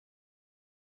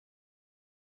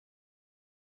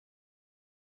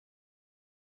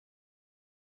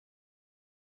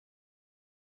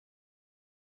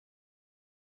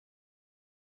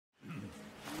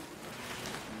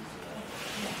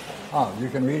Oh, you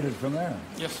can read it from there?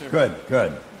 Yes, sir. Good,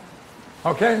 good.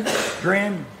 Okay,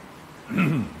 dream.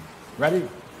 Ready?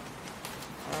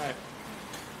 All right.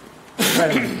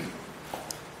 Ready.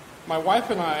 My wife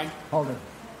and I... Hold it.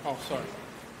 Oh, sorry.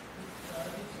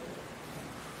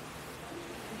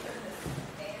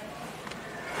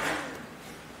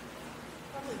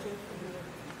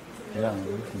 Yeah,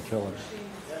 we can kill it.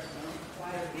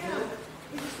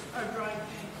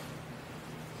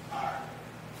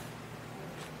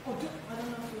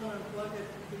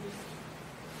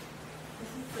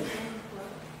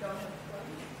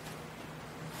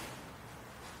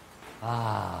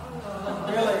 Ah.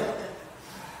 Really?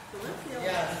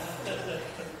 Yes.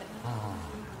 Ah.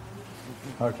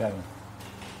 Okay.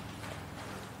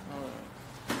 All right.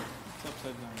 It's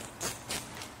upside down.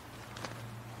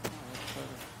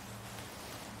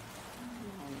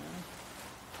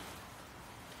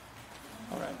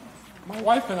 All right. My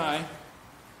wife and I,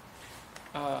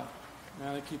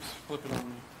 man, it keeps flipping on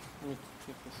me. Let me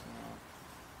get this thing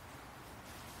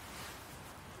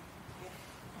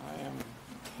out. I am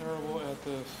terrible at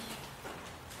this.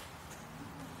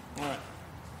 All right,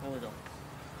 there we go.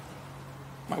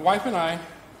 My wife and I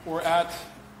were at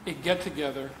a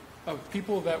get-together of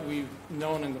people that we've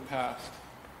known in the past.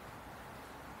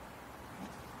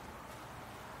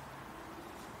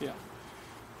 Yeah.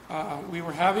 We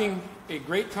were having a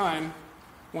great time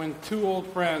when two old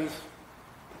friends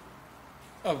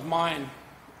of mine,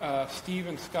 Steve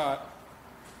and Scott,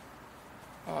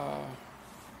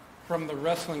 from the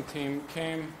wrestling team,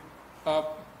 came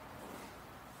up,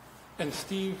 and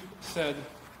Steve said,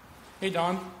 "Hey,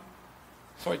 Don."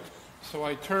 So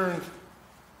I turned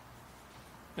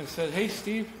and said, "Hey,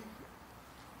 Steve,"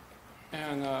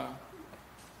 and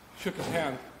shook his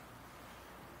hand.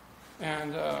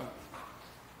 And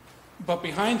but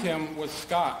behind him was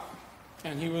Scott,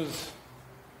 and he was,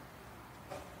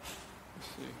 let's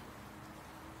see.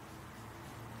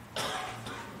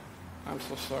 I'm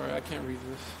so sorry, I can't read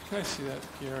this. Can I see that,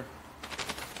 Pierre?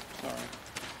 Sorry.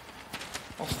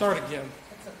 I'll start again.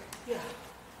 That's okay. Yeah.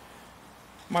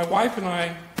 My wife and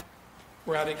I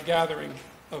were at a gathering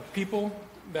of people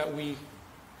that we've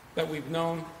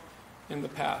known in the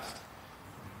past.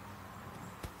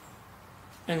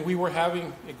 And we were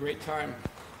having a great time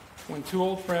when two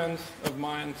old friends of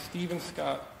mine, Steve and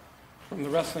Scott, from the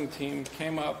wrestling team,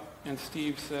 came up, and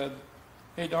Steve said,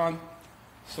 "Hey, Don."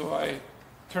 So I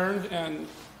turned and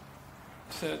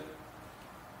said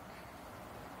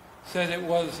it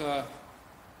was, man,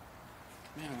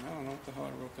 I don't know what the hell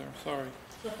I wrote there, sorry.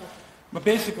 But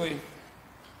basically,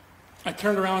 I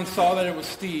turned around and saw that it was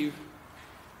Steve,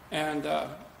 and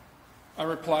I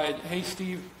replied, "Hey,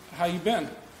 Steve, how you been?"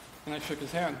 And I shook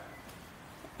his hand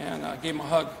and gave him a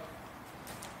hug.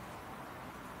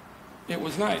 It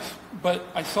was nice, but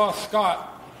I saw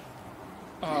Scott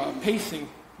pacing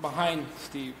behind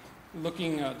Steve,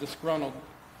 looking disgruntled.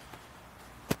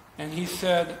 And he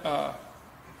said,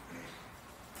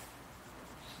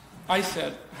 I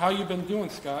said, "How you been doing,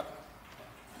 Scott?"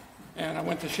 And I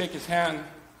went to shake his hand,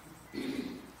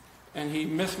 and he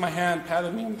missed my hand,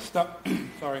 patted me in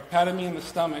the patted me in the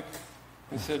stomach,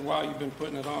 and said, "Wow, you've been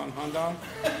putting it on, huh, Don?"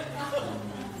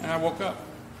 And I woke up.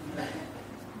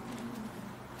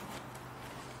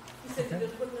 You said you've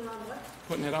been putting it on what?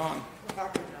 Putting it on.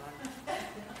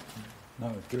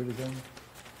 No, do it again.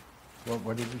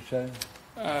 What did you say?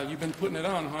 You've been putting it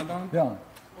on, huh, Don? Yeah.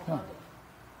 Yeah.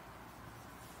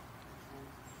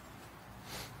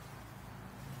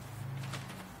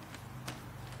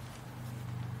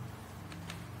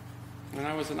 And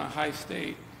I was in a high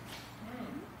state.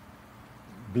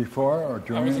 Before or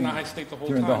during? I was in a high state the whole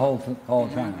during time. The whole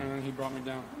time. And then he brought me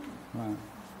down. Right.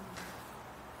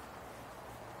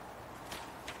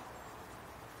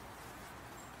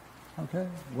 Okay,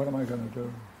 what am I going to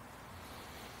do?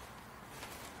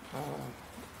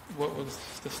 What was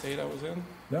the state I was in?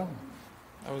 Yeah.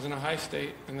 I was in a high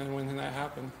state, and then when that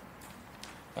happened,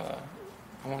 I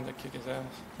wanted to kick his ass.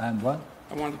 And what?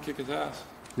 I wanted to kick his ass.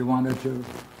 You wanted to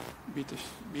Beat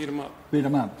him up. beat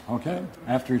him up, okay?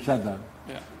 After he said that.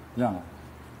 Yeah. Yeah.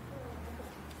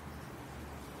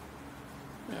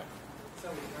 Yeah.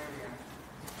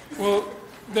 Well,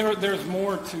 there's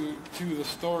more to the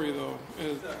story, though.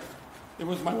 It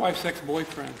was my wife's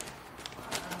ex-boyfriend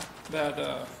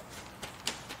that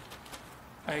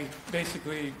I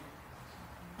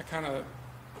kind of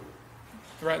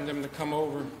threatened him to come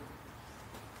over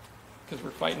because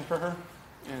we're fighting for her,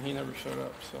 and he never showed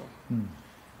up. So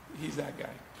he's that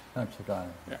guy. That's the guy.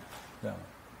 Yeah. Yeah.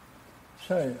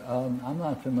 Say, I'm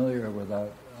not familiar with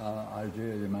that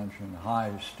idea you mentioned,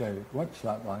 high state. What's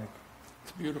that like?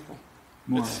 It's beautiful.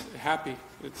 More. It's happy.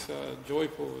 It's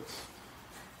joyful. It's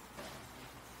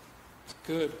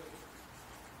good.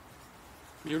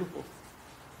 Beautiful.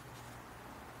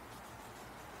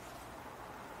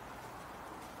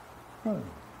 Good.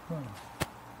 Good.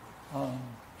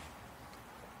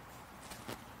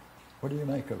 What do you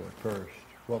make of it first?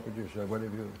 What would you say? What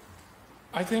have you?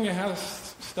 I think it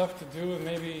has stuff to do with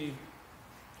maybe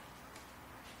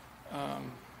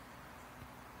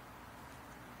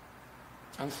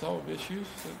unsolved issues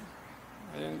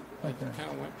that I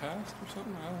kind of went past or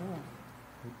something. I don't know.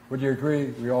 Would you agree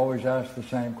we always ask the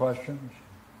same questions?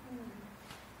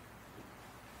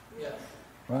 Yes.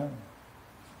 Right?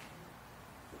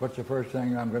 What's the first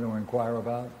thing I'm going to inquire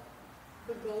about?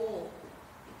 The goal.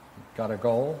 Got a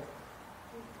goal?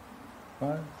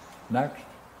 Right? Next?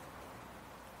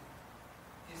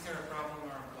 Is there a problem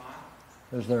or a block?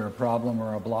 Is there a problem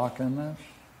or a block in this?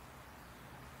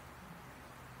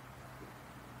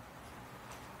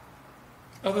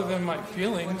 Other than my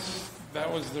feelings,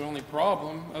 that was the only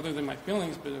problem. Other than my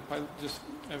feelings, but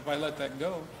if I let that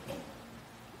go,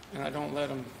 and I don't let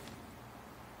them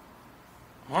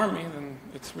harm me, then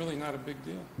it's really not a big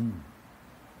deal.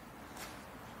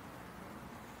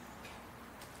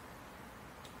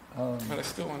 But I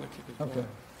still want to kick his butt. Okay.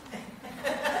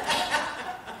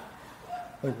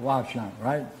 Look, watch now,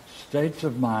 right? States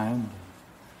of mind.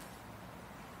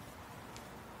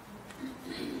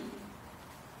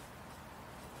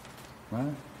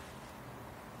 Right?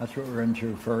 That's what we're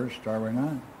into first, are we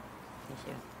not? Yes,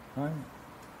 sir. Right?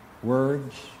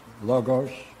 Words,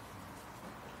 logos.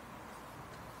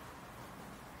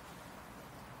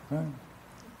 Right?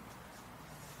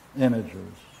 Images.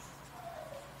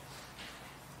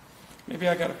 Maybe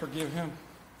I got to forgive him.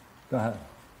 Go ahead.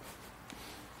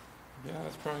 Yeah,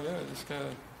 that's probably it. I just got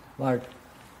to... Like,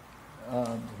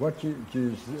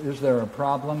 is there a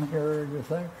problem here, you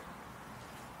think?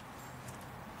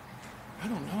 I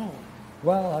don't know.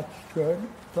 Well, that's good.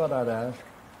 Thought I'd ask.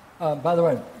 By the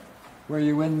way, were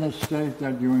you in this state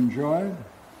that you enjoyed?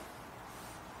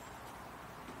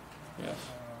 Yes.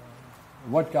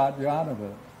 What got you out of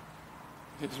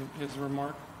it? His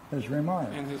remark His remark.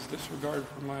 and his disregard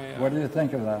for my... What do you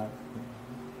think of that?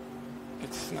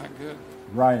 It's not good.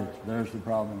 Right, there's the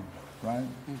problem, right?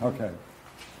 Mm-hmm. Okay.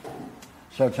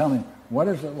 So tell me, what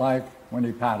is it like when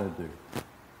he patted you?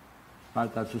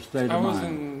 Right, that's a state of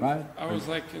mind, right? I was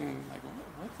like,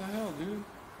 what the hell, dude?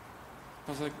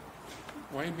 I was like,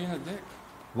 why are you being a dick?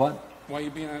 What? Why are you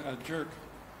being a jerk?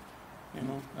 You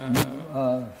know?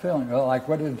 Feeling, like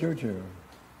what did it do to you?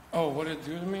 Oh, what did it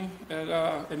do to me?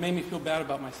 It made me feel bad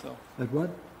about myself. It what?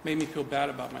 Made me feel bad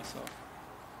about myself.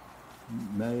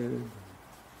 Made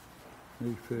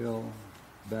me feel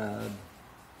bad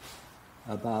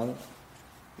about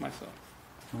Myself.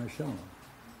 myself.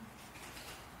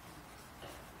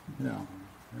 Yeah.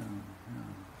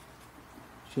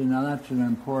 See, now that's an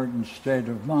important state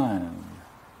of mind.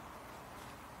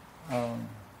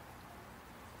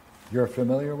 You're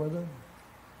familiar with it?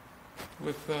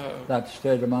 With, That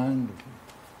state of mind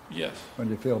yes, when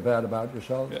you feel bad about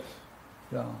yourself? yes.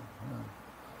 Yeah.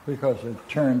 Because it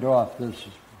turned off this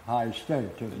high state,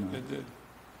 isn't it? It did.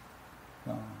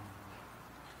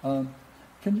 Yeah.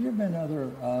 Can you give me another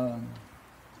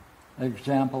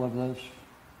example of this?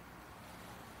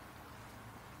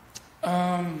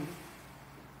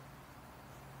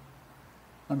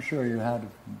 I'm sure you had.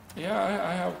 Yeah,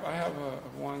 I have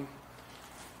one.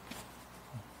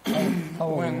 How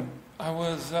old were you? When I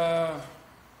was, it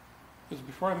was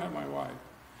before I met my wife.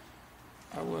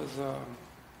 I was, I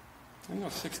think I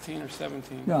was 16 or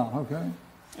 17. Yeah, okay.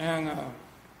 And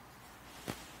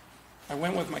I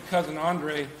went with my cousin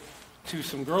Andre to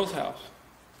some girl's house.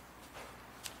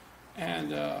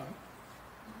 And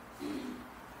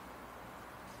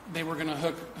they were going to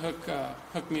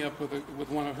hook me up with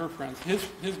one of her friends.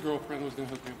 His girlfriend was going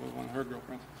to hook me up with one of her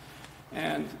girlfriends.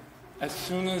 And as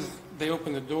soon as they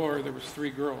opened the door, there was 3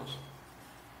 girls.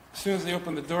 As soon as they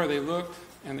opened the door, they looked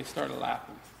and they started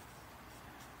laughing.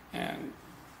 And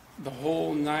the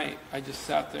whole night, I just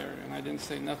sat there and I didn't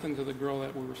say nothing to the girl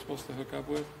that we were supposed to hook up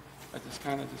with. I just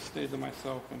kind of just stayed to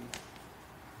myself and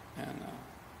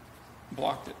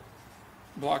blocked it.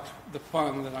 Blocked the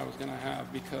fun that I was going to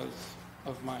have because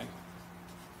of my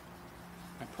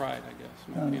pride, I guess.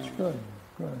 My That's feelings.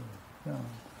 good.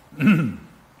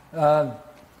 Yeah.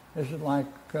 Is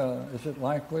it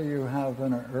likely you have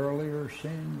an earlier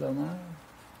scene than that?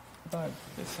 But,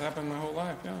 It's happened my whole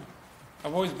life, yeah.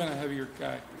 I've always been a heavier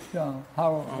guy. yeah.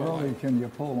 How Oh, early can you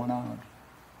pull one out?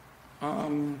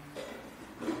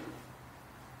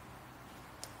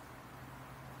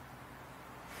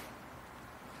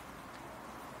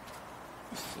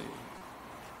 Let's see.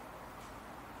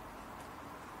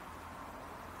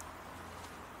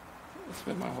 It's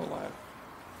been my whole life.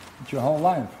 It's your whole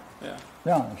life. Yeah.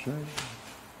 Yeah, see?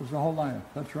 It's the whole life.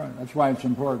 That's right. That's why it's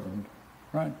important.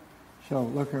 Right? So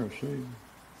look here, see?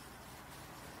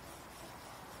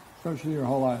 Go see your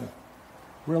whole life.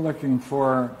 We're looking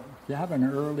for, do you have an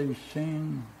early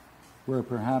scene where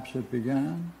perhaps it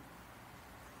began?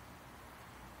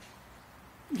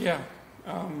 Yeah.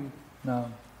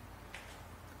 Now,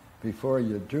 before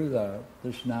you do that,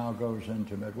 this now goes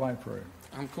into midwifery.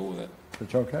 I'm cool with it.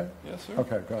 It's okay? Yes, sir.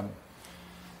 Okay, go ahead.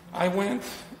 I went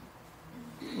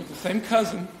with the same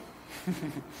cousin,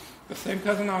 the same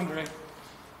cousin Andre.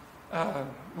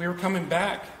 We were coming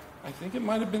back. I think it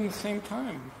might have been the same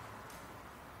time.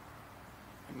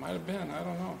 It might have been. I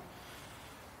don't know.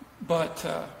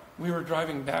 But we were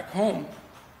driving back home.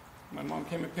 My mom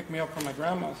came and picked me up from my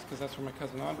grandma's because that's where my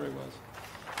cousin Andre was.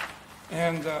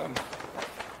 And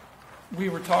we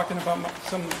were talking about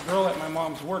some girl at my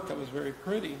mom's work that was very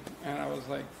pretty. And I was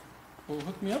like, well,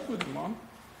 hook me up with her, Mom.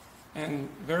 And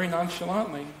very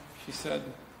nonchalantly, she said,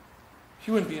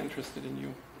 she wouldn't be interested in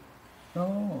you.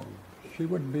 No, she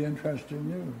wouldn't be interested in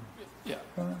you. Yeah.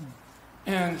 Fine.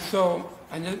 And so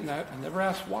I never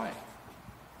asked why.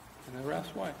 I never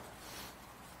asked why.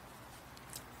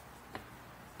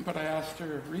 But I asked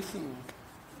her recently.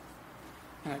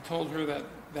 And I told her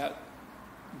that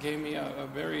gave me a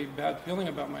very bad feeling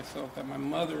about myself, that my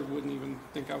mother wouldn't even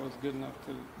think I was good enough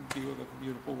to be with a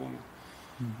beautiful woman.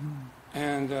 Mm-hmm.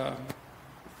 And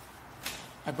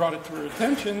I brought it to her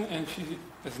attention, and she,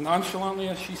 as nonchalantly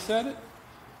as she said it,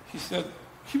 she said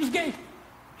she was gay.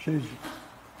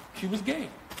 She was gay.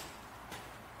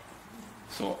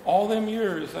 So all them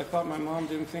years, I thought my mom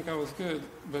didn't think I was good,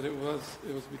 but it was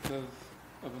because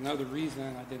of another reason,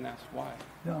 and I didn't ask why.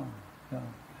 Yeah, yeah.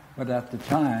 But at the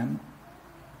time,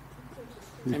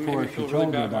 It made before me she feel told really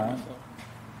you bad about that, myself.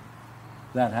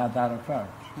 that had that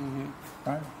effect, Mm-hmm.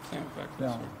 right? Same effect. Yeah.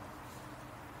 Yes, sir.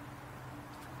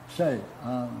 Say,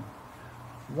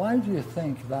 why do you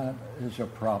think that is a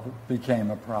problem? Became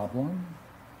a problem?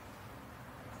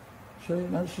 See,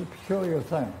 that's a peculiar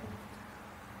thing.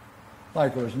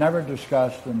 Like it was never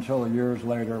discussed until years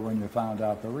later when you found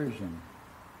out the reason.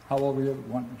 How old were you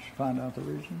when you found out the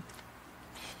reason?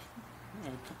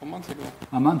 A couple months ago.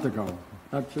 A month ago.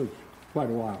 That's just quite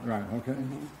a while, right? Okay.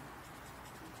 Mm-hmm.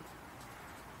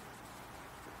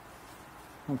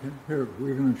 Okay. Here,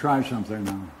 we're going to try something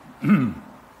now.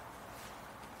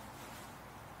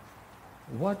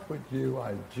 What would you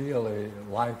ideally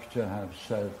like to have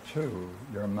said to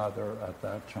your mother at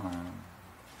that time?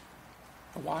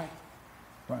 Why?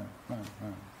 Right.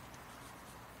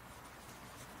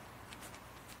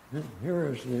 Here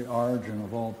is the origin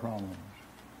of all problems.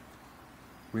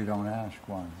 We don't ask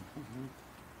why. Mm-hmm.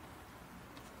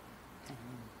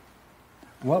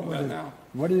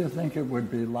 What do you think it would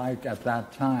be like at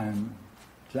that time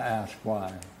to ask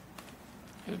why?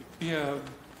 It'd be a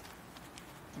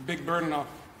big burden off,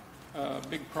 a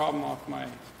big problem off my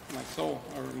soul,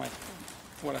 or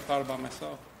what I thought about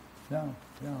myself. Yeah.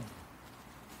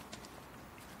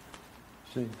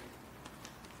 See,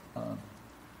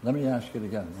 let me ask it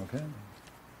again, okay?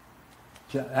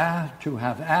 To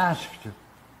have asked,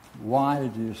 why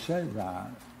do you say that?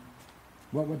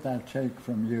 What would that take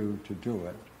from you to do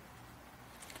it?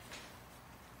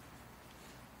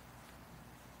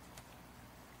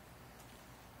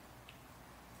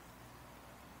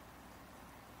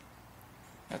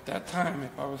 At that time,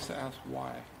 if I was to ask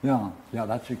why, Yeah,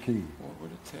 that's a key. what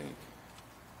would it take?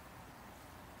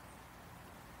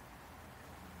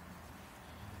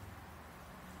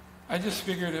 I just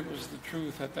figured it was the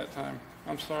truth at that time.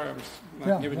 I'm sorry I was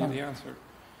not giving you the answer.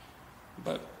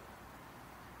 But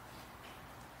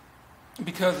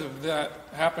because of that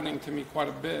happening to me quite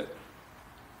a bit,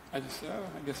 I just said,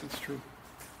 I guess it's true.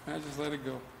 And I just let it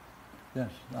go. Yes,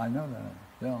 I know that.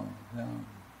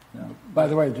 Yeah. By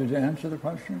the way, did you answer the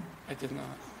question? I did not.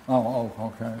 Oh,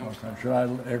 okay. Should I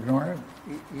ignore it?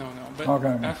 No. But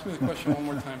Okay. ask me the question one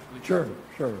more time, please. Sure.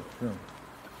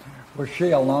 Was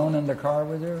she alone in the car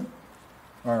with you?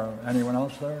 Or anyone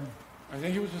else there? I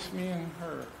think it was just me and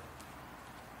her.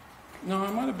 No,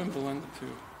 it might have been Belinda,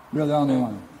 too. You're the only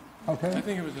one? Okay. I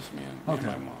think it was just me and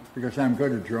my mom. Because I'm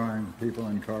good at drawing people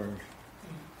in cars.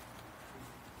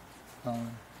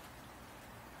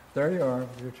 There you are,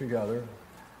 you're together.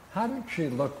 How did she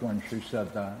look when she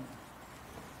said that?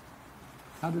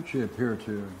 How did she appear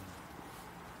to you?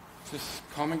 Just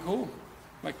calm and cool,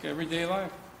 like everyday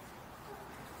life.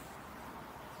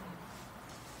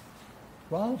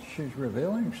 Well, she's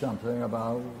revealing something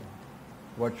about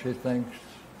what she thinks,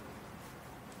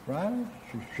 right?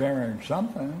 She's sharing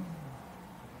something,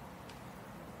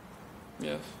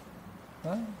 Yes.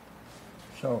 right?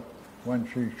 So when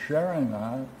she's sharing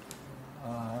that,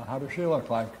 how does she look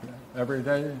like? Every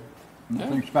day?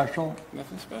 Nothing special?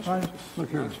 Nothing special. Right, Just look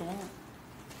here. nonchalant.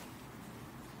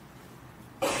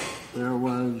 There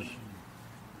was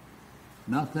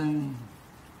nothing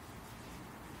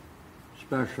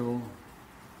special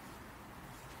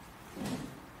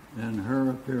in her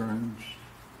appearance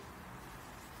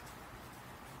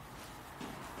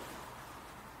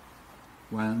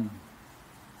when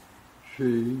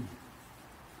she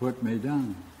put me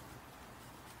down.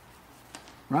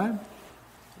 Right?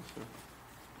 Yes, sir.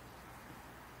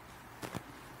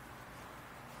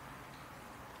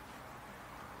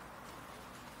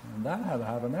 And that had to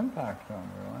have an impact on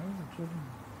her, right? It didn't.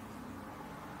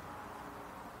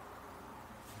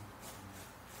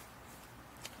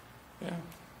 Yeah.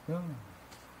 Yeah.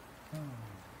 Yeah.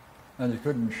 And you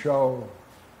couldn't show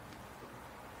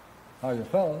how you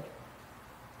felt.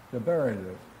 You buried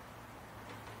it.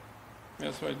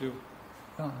 That's what I do.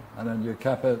 Yeah. And then you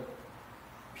kept it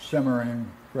simmering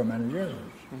for many years.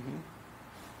 Mm-hmm.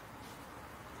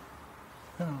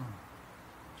 Yeah.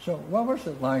 So what was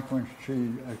it like when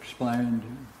she explained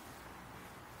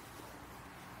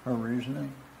her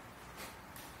reasoning?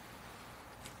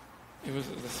 It was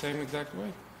the same exact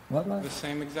way. What The was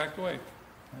same exact way.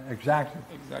 exactly?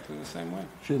 Exactly the same way.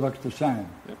 She looked the same,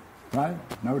 Yep.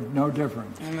 right? No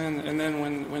difference. And then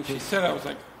when she said it, I was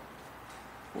like,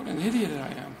 what an idiot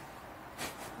I am.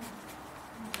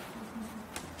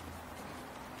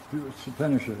 To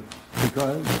finish it,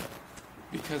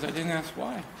 Because I didn't ask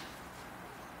why.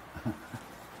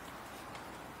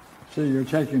 see, you're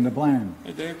taking the blame.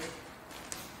 Hey, Dave?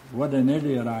 What an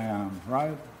idiot I am,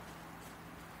 right?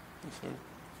 Yes, sir.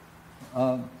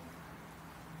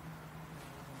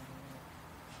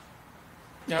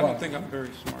 Yeah, I Well- don't think I'm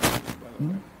very smart, by the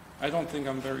way. I don't think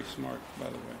I'm very smart, by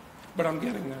the way. But I'm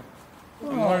getting there.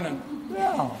 I'm learning.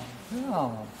 Yeah.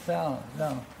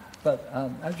 But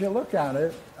as you look at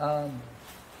it,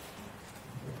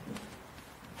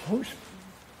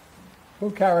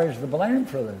 who carries the blame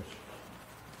for this?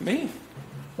 Me.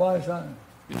 Why is that?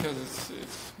 Because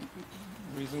it's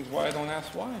reasons why I don't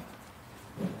ask why.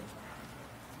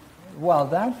 Well,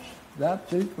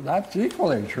 that's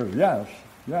equally true. Yes,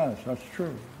 that's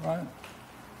true, right?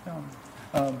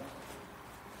 Yeah.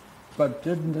 But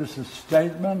didn't this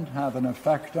statement have an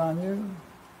effect on you?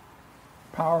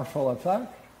 Powerful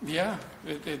effect, Yeah,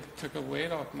 it took a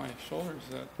weight off my shoulders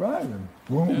that right? And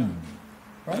boom, and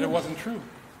right? it wasn't true.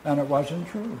 And it wasn't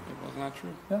true. It was not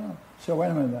true. Yeah. So wait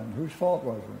a minute then. Whose fault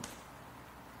was it?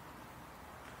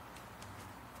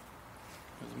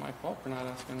 It was my fault for not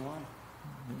asking why.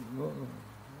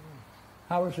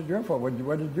 How was it your fault? What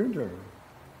did you do?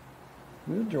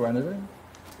 You didn't do anything.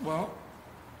 Well,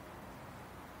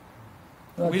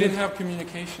 Well, we didn't have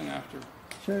communication after.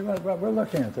 See, we're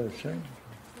looking at this, see?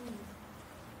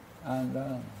 And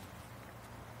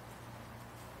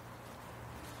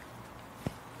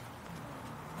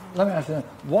let me ask you,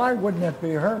 why wouldn't it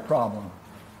be her problem?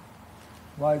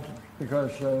 Why?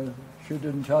 Because she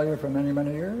didn't tell you for many,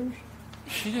 many years?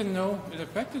 She didn't know it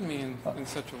affected me in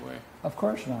such a way. Of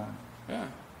course not. Yeah.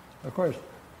 Of course.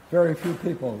 Very few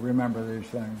people remember these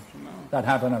things No. that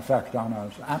have an effect on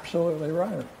us. Absolutely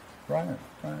right. Right.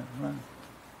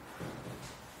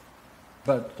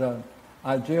 But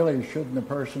ideally, shouldn't the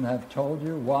person have told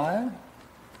you why?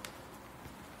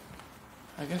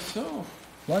 I guess so.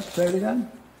 What? Say it again?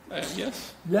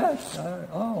 Yes. Yes.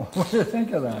 What do you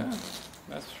think of that? Yeah,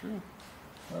 that's true.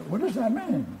 What does that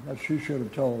mean, that she should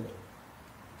have told?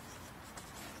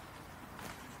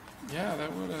 Yeah,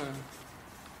 that would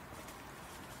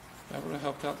have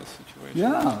helped out the situation.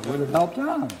 Yeah, it would have helped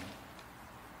out.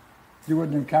 You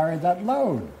wouldn't have carried that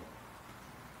load.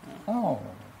 Oh.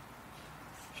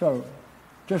 So,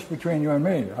 just between you and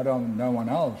me, I don't know one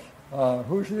else,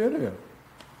 who's the idiot?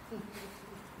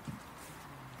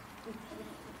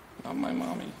 Not my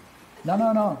mommy. No,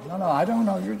 I don't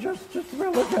know. You're just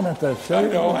we're looking at this. See?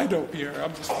 I know, Pierre.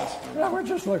 I'm just listening. Yeah, we're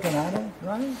just looking at it,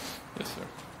 right? Yes, sir.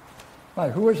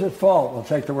 Right, who is at fault? We'll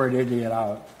take the word idiot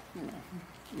out.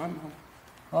 My mom.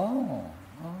 Oh.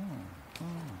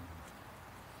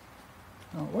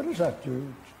 What does that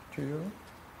do to you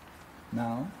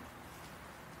now,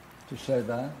 to say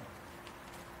that?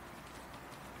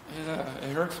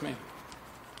 It hurts me.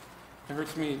 It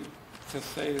hurts me to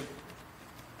say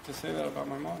that about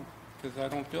my mom, because I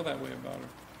don't feel that way about her.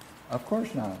 Of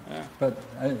course not. Yeah. But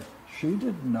she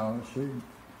didn't know.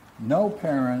 No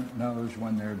parent knows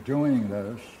when they're doing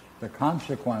this, the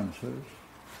consequences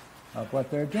of what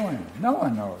they're doing. No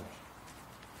one knows.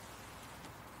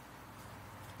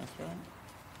 That's right.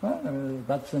 Well, I mean,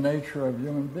 that's the nature of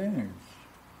human beings.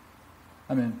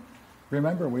 I mean,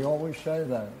 remember, we always say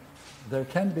that there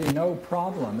can be no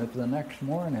problem if the next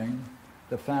morning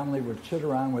the family would sit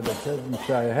around with the kids and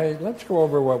say, hey, let's go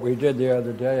over what we did the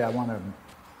other day.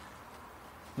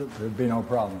 There'd be no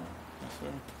problem. Yes, sir.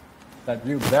 That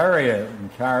you bury it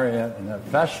and carry it and it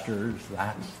festers,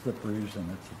 that's the reason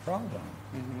it's a problem.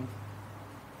 Mm-hmm.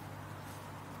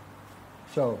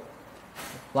 So,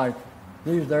 like,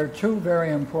 there are two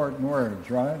very important words,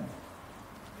 right?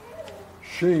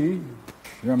 She,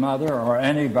 your mother, or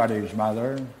anybody's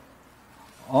mother,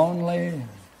 only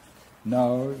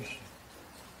knows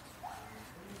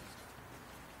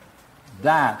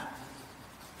that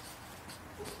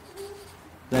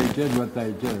they did what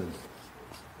they did.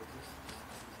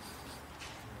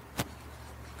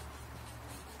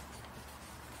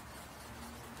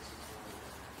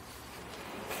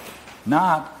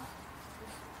 Not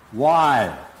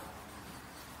why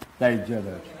they did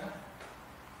it.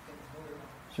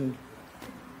 See,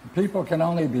 people can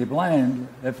only be blamed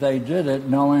if they did it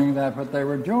knowing that what they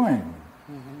were doing.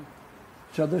 Mm-hmm.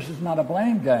 So this is not a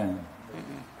blame game.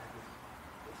 Mm-hmm.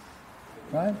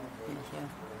 Right? Yes,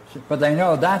 sir. But they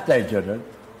know that they did it.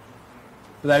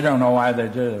 But they don't know why they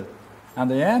did it. And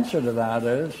the answer to that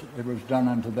is, it was done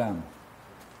unto them.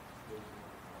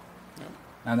 Yep.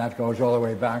 And that goes all the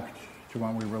way back to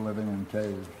when we were living in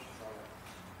caves.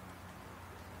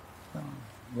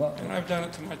 Well, And I've done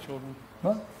it to my children.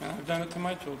 what? And I've done it to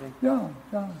my children. Yeah.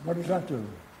 What does that do?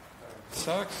 It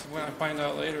sucks when I find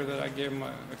out later that I gave them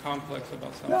a complex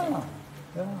about something.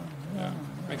 Yeah.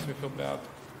 Makes me feel bad.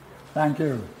 Thank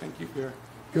you. Thank you, Pierre.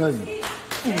 Good.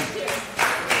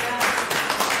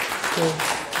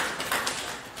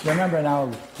 So, remember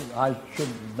now, I should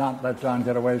not let John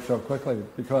get away so quickly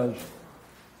because,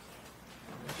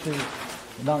 see,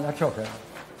 no, that's okay.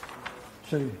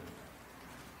 See,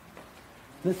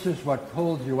 this is what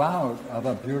pulled you out of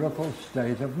a beautiful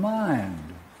state of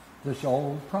mind, this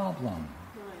old problem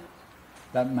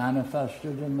that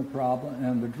manifested in the problem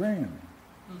and the dream.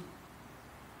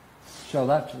 So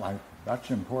that's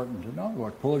important to know.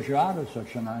 What pulls you out of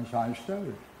such a nice high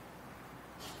state?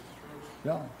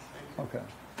 Yeah. Okay.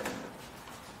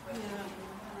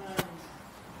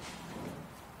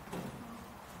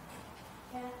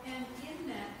 And in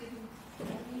that, he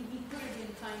put it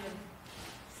in kind of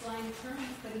slang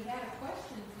terms, but he had a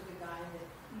question for the guy that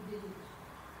he didn't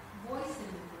voice in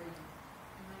the dream.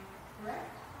 Am I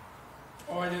correct?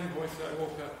 Oh, I didn't voice it. I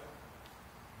woke up.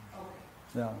 Okay.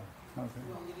 Yeah. Okay.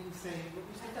 Well, you didn't say, what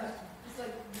was I thought, it's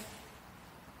like,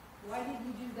 why did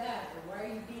you do that? Or why are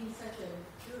you being such a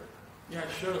jerk? Yeah,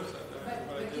 I should have said that,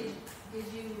 but I But didn't. did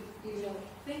you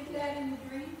think that in the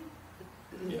dream?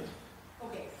 Yes.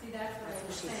 Okay, see, that's what I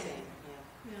was saying.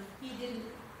 Yeah. He didn't,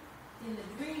 in the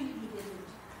dream, he didn't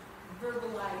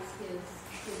verbalize his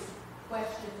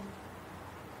question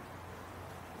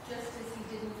just as he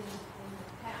didn't in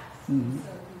the past. Mhm.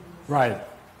 So he was, Right.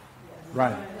 yes,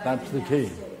 Right. left That's in the that key.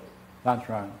 state. That's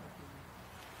right.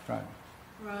 Right.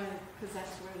 Right, because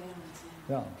that's where it ends.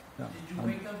 Yeah. Did you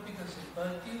wake up because it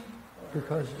bugged you? Or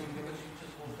Because- because you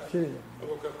just woke up? See, I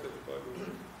woke up because the bug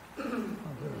was.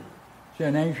 See,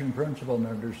 an ancient principle,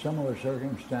 under similar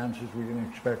circumstances, we can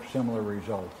expect similar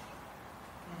results.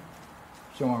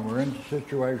 So when we're in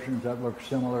situations that look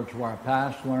similar to our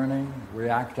past learning, we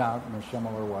act out in a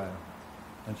similar way.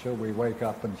 Until we wake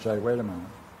up and say, wait a minute,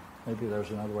 maybe there's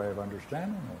another way of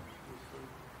understanding this.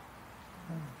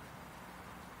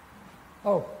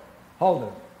 Oh, hold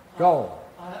it. Go.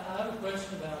 I have a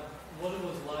question about what it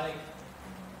was like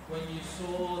when you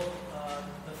saw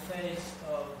the face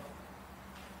of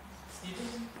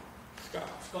Stephen?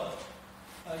 Scott.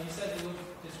 You said he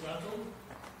looked disgruntled?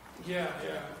 Yeah.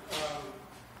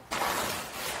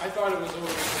 I thought it was over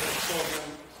because it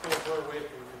stole her away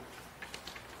from me.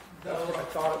 That's what I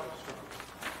thought it was from.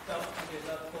 That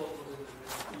thought was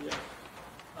in the Yeah.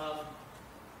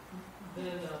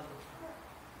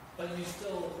 But you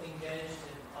still engaged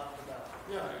him after that?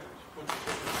 Yeah.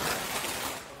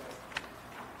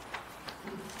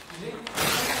 Do you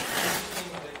think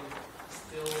that you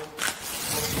still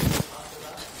working after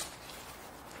that?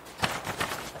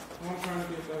 I'm trying to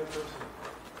be a better person.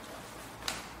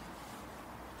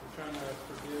 I'm trying to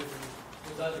forgive and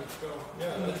Was that let go.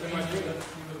 Yeah, in the that's in dream my dream. you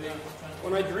were being trying to-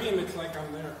 When I dream, it's like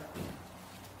I'm there.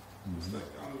 It's like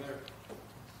I'm there.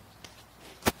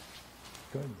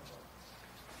 Good.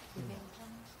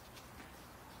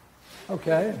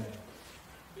 Okay.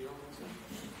 You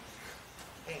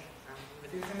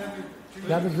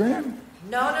have a dream?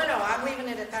 No, I'm leaving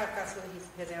it at that. That's what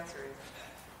his answer is.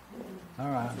 All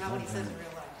right. It's not what he says in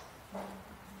real life.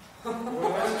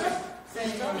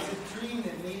 Saying it was a dream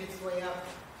that made its way up to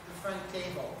the front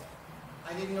table.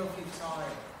 I didn't know if you saw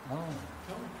it. Oh.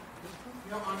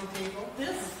 You know, on the table?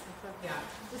 This? Yeah.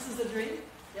 This is a dream?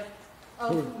 Yep.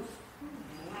 Oh,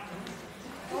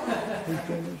 Whose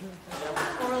dream is it?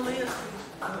 Oralia's.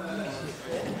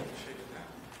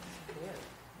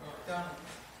 Done.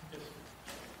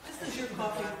 This is your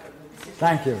coffee.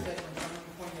 Thank you.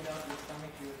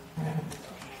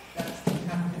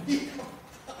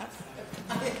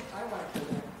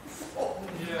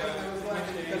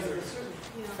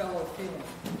 Fellow feeling.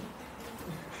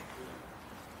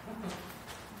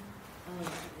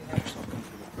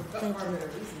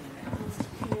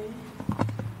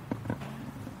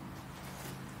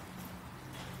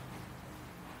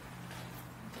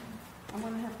 I'm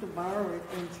gonna have to borrow it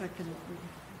in a second.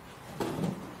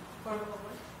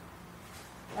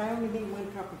 I only need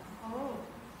one copy. Oh.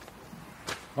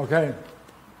 Okay.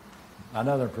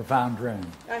 Another profound dream.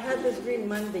 I had this dream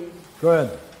Monday.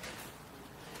 Good.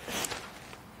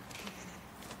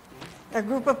 A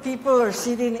group of people are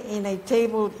sitting in a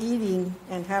table eating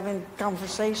and having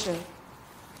conversation.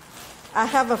 I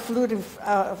have a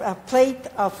plate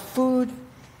of food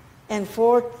and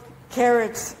 4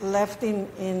 carrots left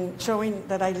in showing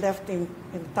that I left in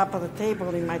the top of the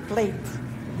table in my plate.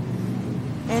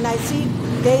 And I see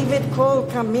David Cole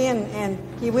come in, and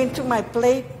he went to my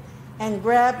plate and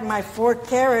grabbed my 4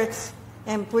 carrots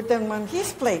and put them on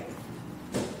his plate.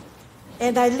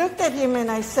 And I looked at him and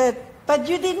I said, "But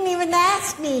you didn't even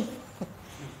ask me."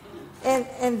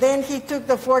 And then he took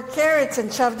the 4 carrots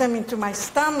and shoved them into my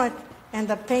stomach, and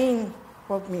the pain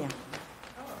woke me up.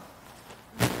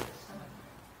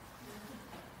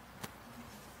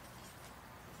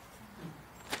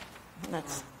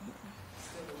 That's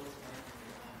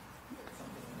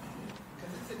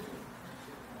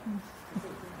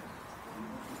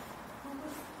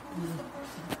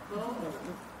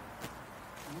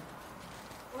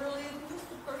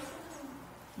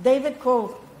David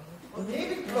Cole. Oh,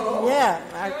 David Cole? Yeah,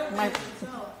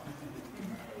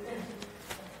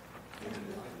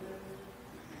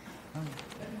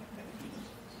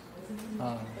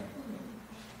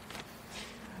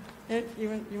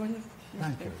 you want to?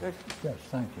 Thank you. Yes,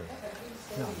 thank you.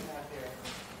 Yeah.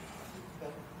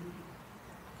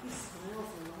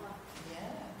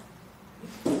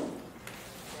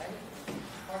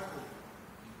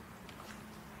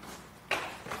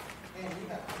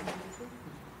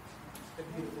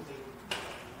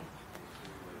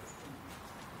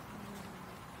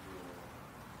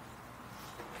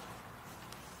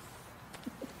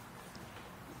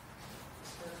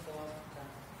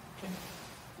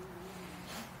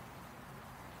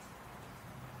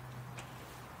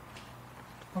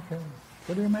 Okay.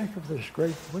 What do you make of this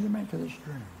what do you make of this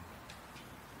dream?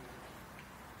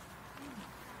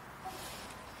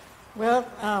 Well,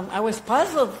 I was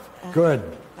puzzled. Good.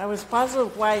 I was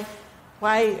puzzled why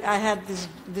I had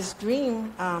this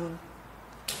dream,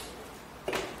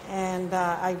 and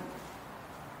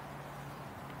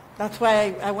that's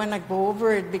why I want to go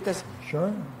over it, because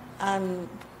Sure. I'm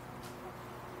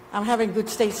having good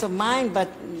states of mind, but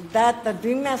the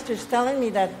dream master is telling me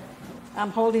that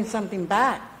I'm holding something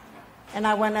back, and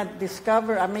I want to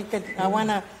discover. I want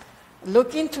to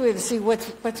look into it and see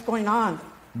what's going on.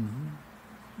 Mm-hmm.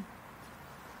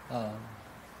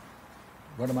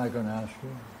 What am I going to ask you?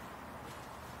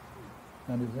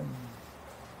 Anything?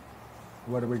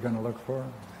 What are we going to look for?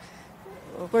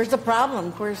 Where's the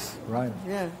problem? Right.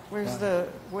 Yeah. Where's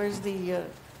Right. the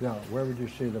Yeah. Where would you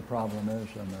see the problem is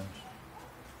in this?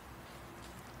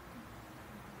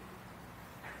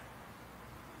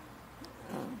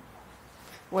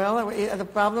 Well, the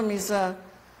problem is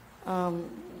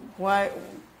why.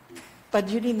 But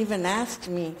you didn't even ask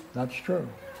me. That's true.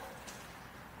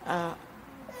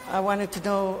 I wanted to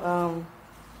know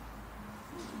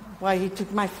why he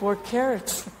took my 4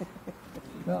 carrots.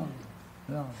 Yeah.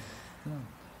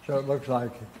 So it looks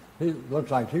like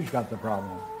he's got the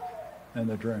problem in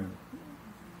the dream.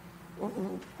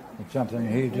 It's something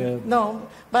he did. No,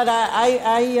 but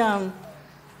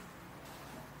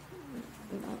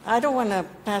I don't want to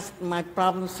pass my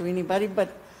problems to anybody. But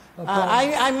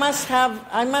I must have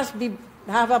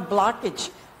a blockage.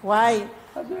 Why?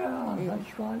 Yeah,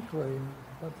 that's likely.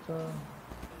 But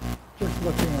just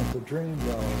looking at the dream,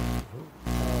 though,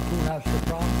 who has the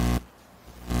problem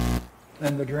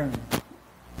in the dream?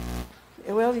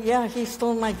 Well, yeah, he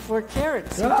stole my 4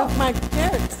 carrots. Yeah. He took my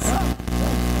carrots. Yeah.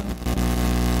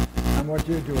 And what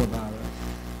do you do about it?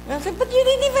 I said, but you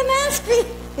didn't even ask me.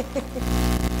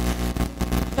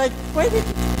 Like, why did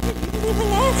you didn't even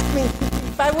ask me?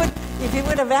 If he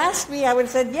would have asked me, I would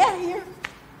have said, yeah, here.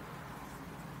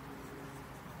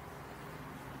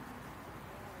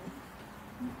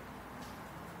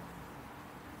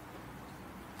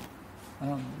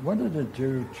 What did it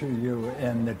do to you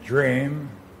in the dream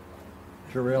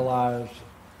to realize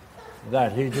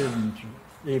that he didn't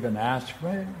even ask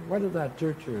me? What did that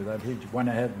do to you, that he went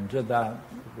ahead and did that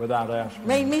without asking?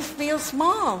 Made me feel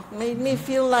small. Made me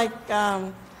feel like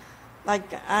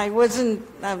I wasn't.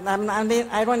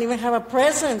 I don't even have a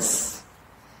presence.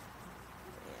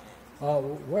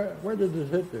 Where did it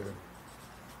hit you?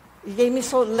 He gave me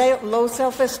so low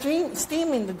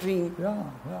self-esteem in the dream. Yeah.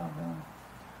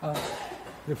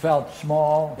 You felt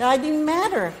small. I didn't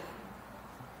matter.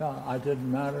 Yeah, I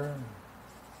didn't matter.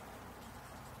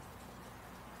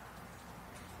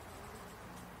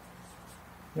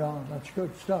 Yeah, that's good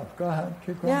stuff. Go ahead,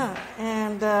 keep going. Yeah,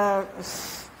 and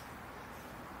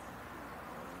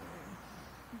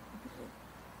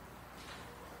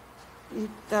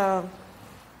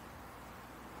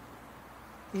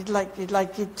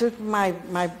it took my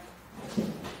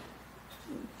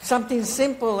something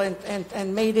simple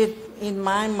and made it in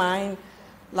my mind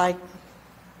like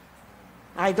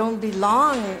I don't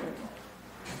belong.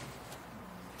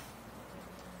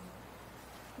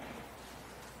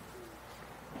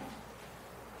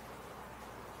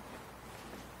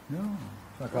 Yeah,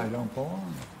 it's like I don't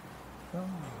belong.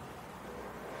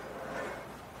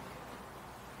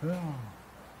 Yeah.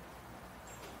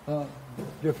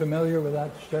 You're familiar with that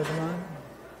state of mind?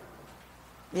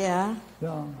 Yeah.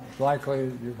 Yeah. It's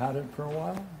likely you've had it for a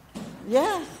while?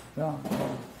 Yeah. Yeah.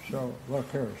 So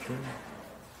look here, see?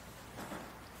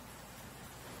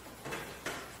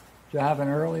 Do you have an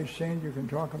early scene you can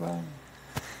talk about?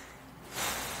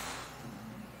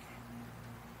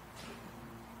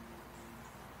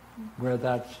 Where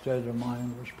that state of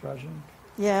mind was present?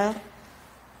 Yeah.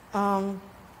 I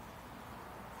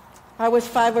was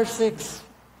 5 or 6.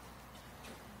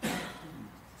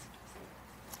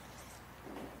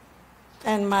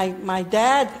 And my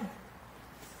dad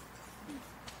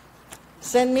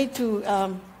sent me to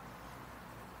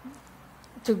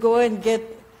go and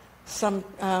get some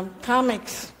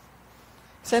comics.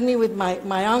 Sent me with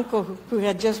my uncle who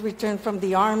had just returned from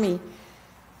the army.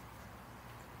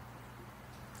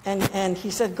 And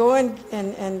he said, go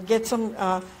and get some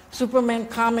Superman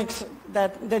comics,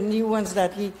 that the new ones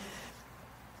that he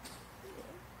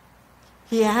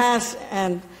has,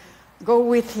 and go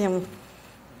with him.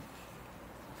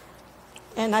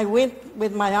 And I went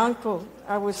with my uncle.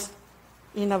 I was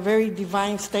in a very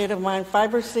divine state of mind,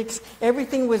 5 or 6.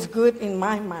 Everything was good in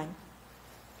my mind.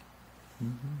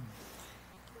 Mm-hmm.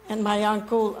 And my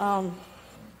uncle,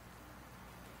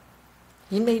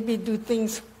 he made me do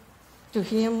things to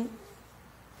him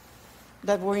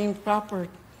that were improper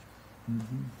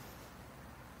mm-hmm.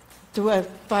 to a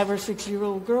 5 or 6 year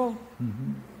old girl.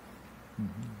 Mm-hmm.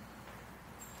 Mm-hmm.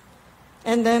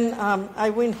 And then I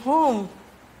went home,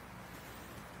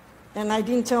 and I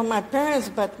didn't tell my parents,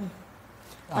 but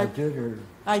I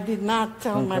did not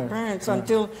tell my parents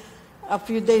until a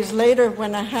few days later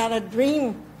when I had a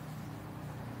dream.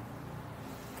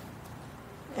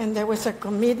 And there was a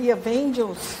committee of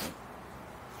angels.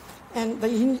 And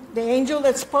the angel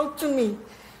that spoke to me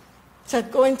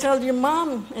said, go and tell your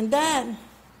mom and dad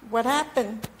what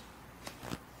happened.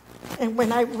 And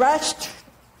when I rushed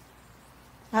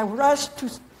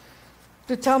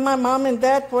to tell my mom and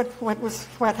dad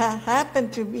what had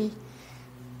happened to me.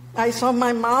 I saw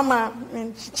my mama,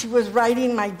 and she was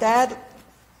riding my dad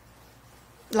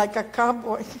like a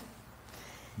cowboy.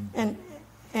 And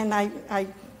I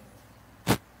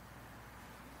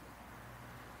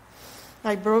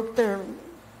broke their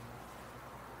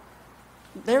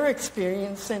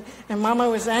experience, and Mama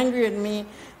was angry at me,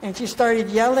 and she started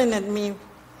yelling at me.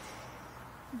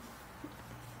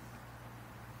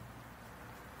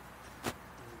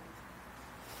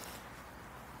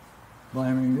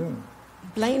 Blaming you.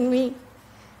 Blamed me.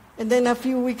 And then a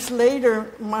few weeks later,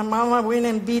 my mama went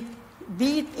and beat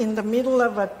in the middle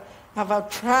of a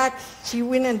track. She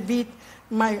went and beat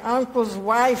my uncle's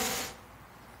wife.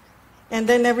 And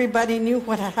then everybody knew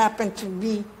what had happened to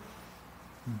me.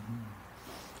 Mm-hmm.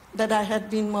 That I had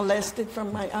been molested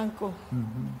from my uncle.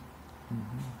 Mm-hmm.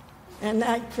 Mm-hmm. And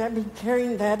I've been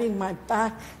carrying that in my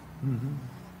back. Mm-hmm.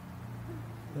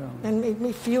 Yeah. And made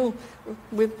me feel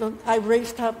I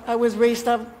was raised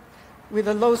up with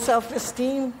a low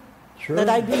self-esteem. Sure. That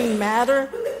I didn't matter.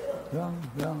 Yeah.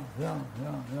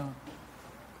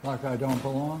 Like I don't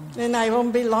belong. And I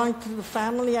don't belong to the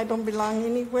family. I don't belong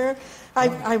anywhere.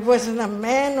 I wasn't a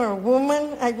man or a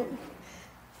woman.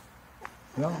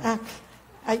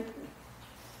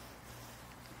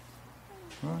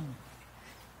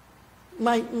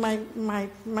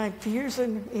 My peers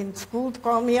in school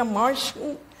called me a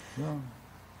Martian. Yeah.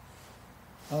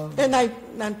 And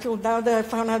until now that I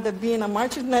found out that being a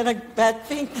march is not a bad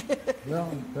thing. Yeah.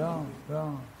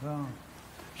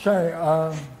 Say,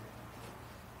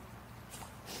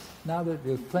 now that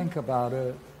you think about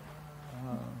it,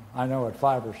 I know at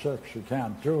 5 or 6 you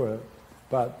can't do it,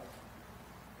 but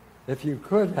if you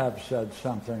could have said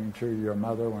something to your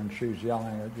mother when she's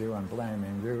yelling at you and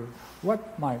blaming you,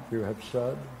 what might you have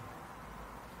said?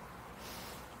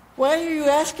 Why are you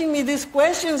asking me these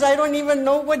questions? I don't even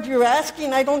know what you're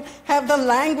asking. I don't have the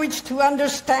language to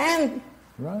understand.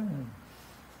 Right.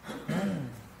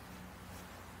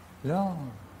 Yeah.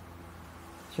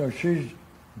 So she's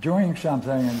doing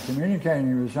something and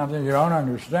communicating with something you don't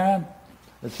understand.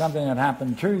 It's something that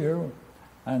happened to you,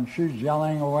 and she's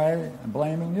yelling away and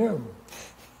blaming you.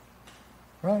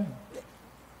 Right.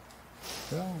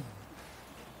 Yeah.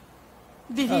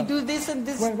 Did he do this and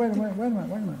this? Wait a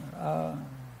minute.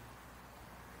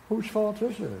 Whose fault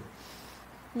is it?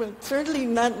 Well, certainly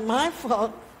not my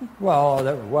fault. Well,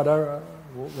 what are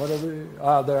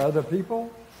there other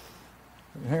people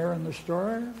here in the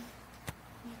story?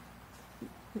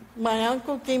 My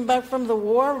uncle came back from the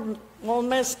war all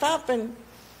messed up, and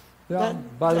Yeah.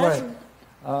 By the way,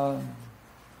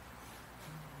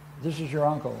 this is your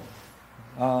uncle.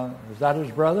 Is that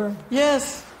his brother?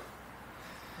 yes,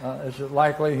 Is it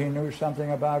likely he knew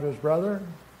something about his brother?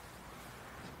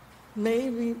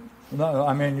 maybe. No,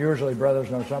 I mean usually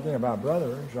brothers know something about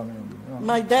brothers. I mean, you know.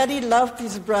 My daddy loved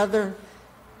his brother.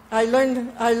 I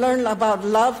learned about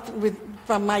love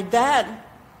from my dad,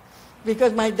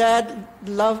 because my dad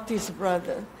loved his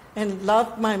brother and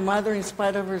loved my mother in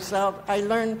spite of herself. I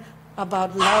learned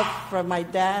about love from my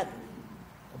dad.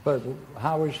 But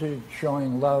how is he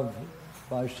showing love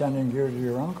by sending you to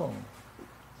your uncle?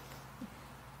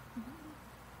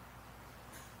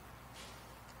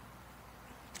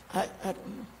 I don't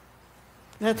know.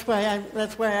 That's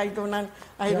why I don't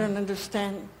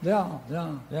understand. Yeah.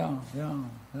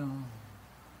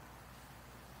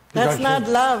 That's Because not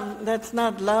love. That's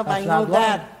not love. I That's know not love.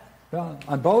 that. Yeah.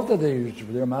 And both of these,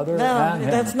 your mother No, and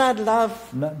him. that's not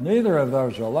love. Neither of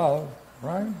those are love,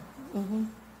 right?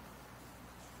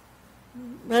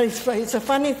 But it's a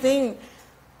funny thing.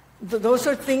 Those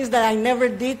are things that I never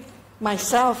did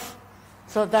myself.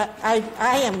 So that I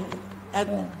am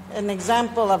an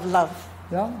example of love.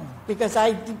 Yeah. Because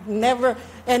I never,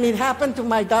 and it happened to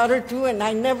my daughter too, and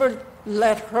I never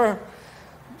let her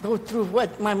go through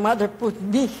what my mother put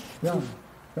me through.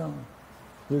 Yeah.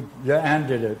 You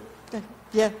ended it.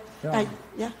 Yeah.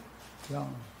 Yeah.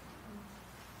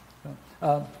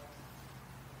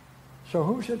 So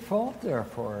who's at fault there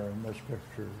for in this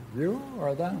picture? You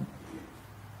or them?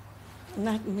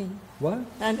 Not me. What?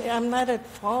 And I'm not at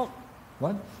fault.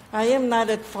 What? I am not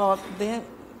at fault.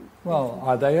 Well,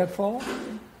 are they at fault?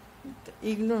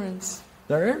 Ignorance.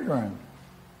 They're ignorant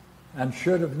and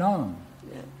should have known.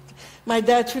 Yeah. My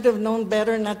dad should have known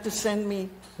better not to send me.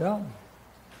 Yeah.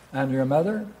 And your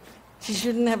mother? She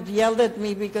shouldn't have yelled at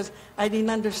me because I didn't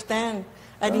understand.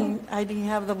 I didn't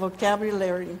have the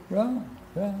vocabulary Yeah.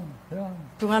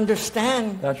 to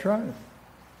understand. That's right.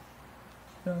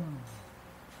 Yeah.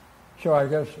 So I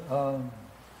guess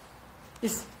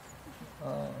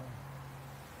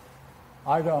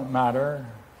I don't matter.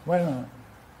 Wait a minute.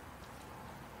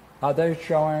 Are they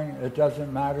showing it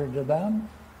doesn't matter to them?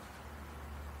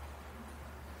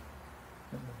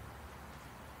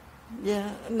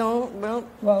 Yeah, no,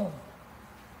 Well,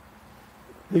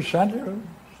 he sent you.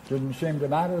 Didn't seem to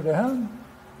matter to him.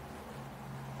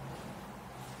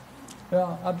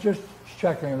 Yeah, I'm just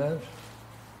checking this.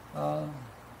 Are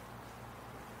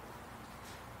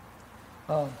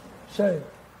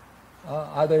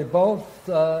they both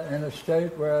in a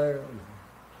state where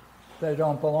they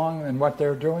don't belong in what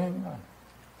they're doing?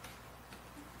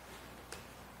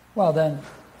 Well, then,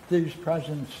 these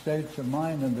present states of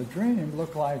mind in the dream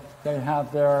look like they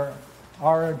have their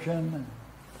origin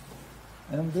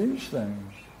in these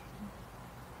things.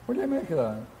 What do you make of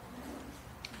that?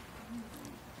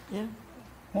 yeah.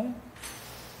 Huh?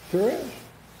 Sure is.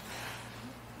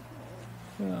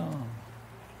 Yeah.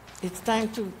 It's time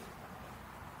to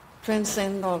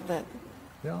transcend all that.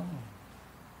 Yeah.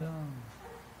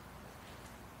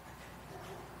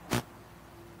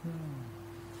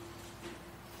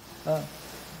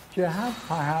 Do you have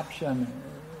perhaps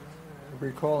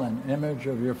recall an image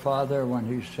of your father when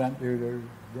he sent you to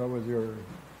go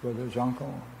with his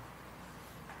uncle?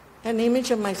 An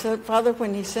image of my father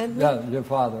when he sent me? Yeah, your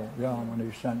father. Yeah, when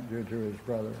he sent you to his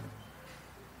brother.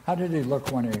 How did he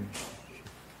look when he?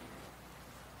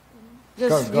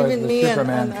 Just go giving the me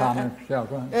Superman comics. Yeah,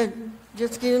 go ahead.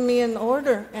 just giving me an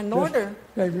order.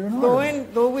 Gave you an Go order.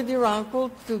 go with your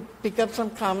uncle to pick up some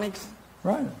comics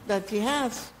Right. that he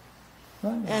has,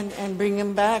 Right. and bring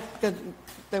him back. That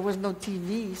there was no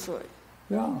TV, so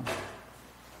Yeah.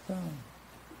 Yeah.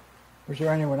 Was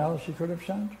there anyone else he could have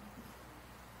sent?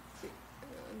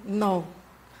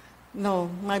 no,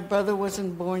 my brother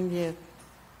wasn't born yet.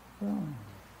 Yeah.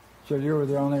 So you were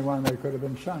the only one that could have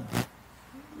been sent.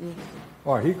 Yeah.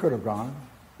 Or he could have gone.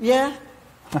 Yeah,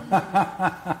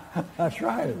 That's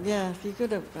right. yeah, he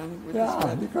could have gone with his Yeah,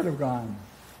 brother. he could have gone.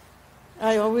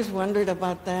 I always wondered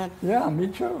about that. Yeah, me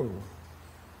too.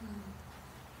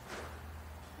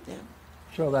 Yeah.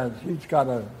 So that he's got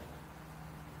a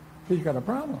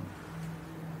problem.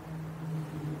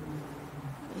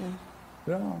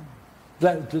 Yeah.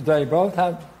 Yeah. Did they both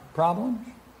have problems?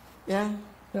 Yeah.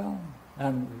 Yeah.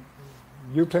 And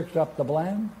you picked up the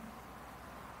blame?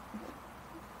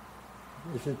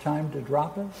 Is it time to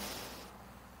drop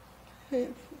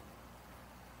it?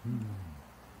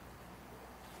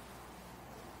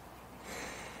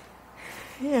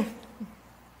 Yeah.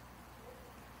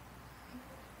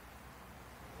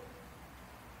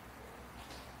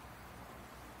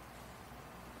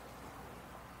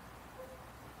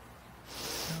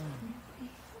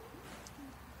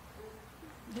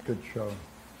 Good show.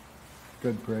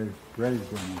 Good brave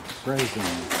women. Brave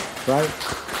women. Right?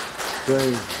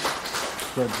 Brave,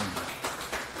 good women.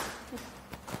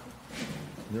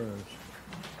 Yours.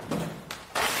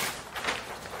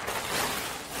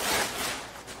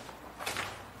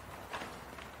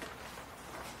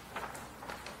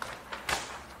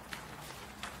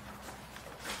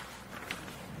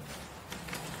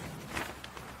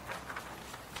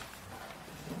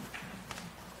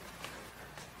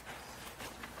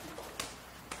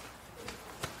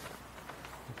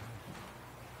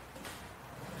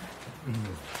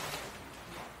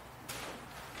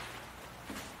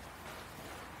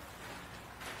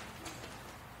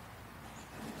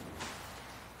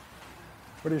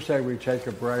 What do you say we take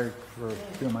a break for a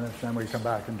few minutes, then we come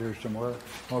back and do some work?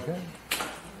 Okay?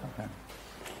 Okay.